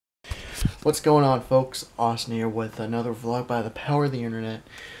What's going on, folks? Austin here with another vlog by the power of the internet.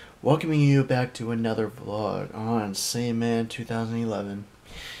 Welcoming you back to another vlog on Same Man 2011.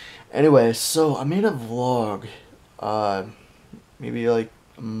 Anyway, so I made a vlog maybe like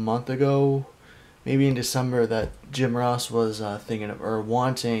a month ago, maybe in December, that Jim Ross was thinking of or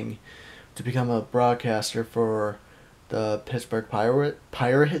wanting to become a broadcaster for the Pittsburgh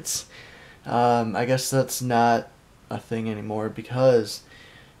Pirates. I guess that's not a thing anymore because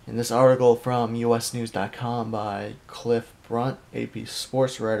in this article from usnews.com by Cliff Brunt, AP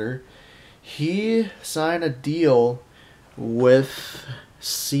sports writer, he signed a deal with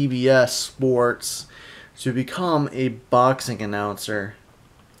CBS Sports to become a boxing announcer.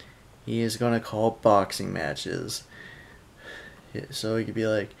 He is going to call boxing matches. So he could be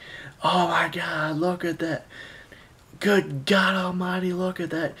like, "Oh my God, look at that. Good God Almighty, look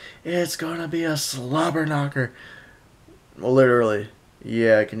at that. It's going to be a slobber knocker." Literally.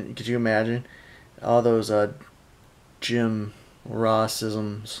 Yeah, could you imagine all those Jim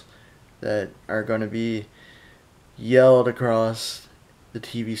Rossisms that are going to be yelled across the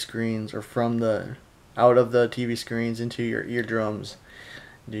TV screens or from the out of the TV screens into your eardrums,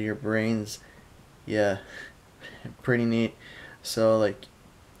 into your brains? Yeah, pretty neat. So like,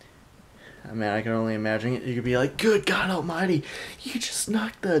 I mean, I can only imagine it. You could be like, "Good God Almighty, you just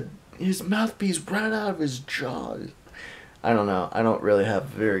knocked his mouthpiece right out of his jaw." I don't know. I don't really have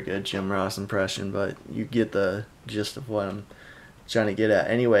a very good Jim Ross impression, but you get the gist of what I'm trying to get at.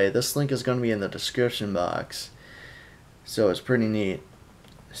 Anyway, this link is going to be in the description box, so it's pretty neat.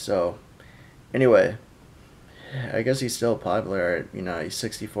 So, anyway, I guess he's still popular. He's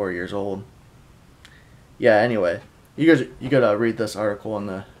 64 years old. Yeah. Anyway, you gotta read this article in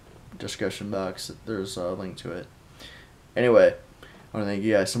the description box. There's a link to it. Anyway, I want to thank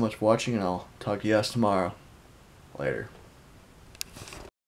you guys so much for watching, and I'll talk to you guys tomorrow. Later.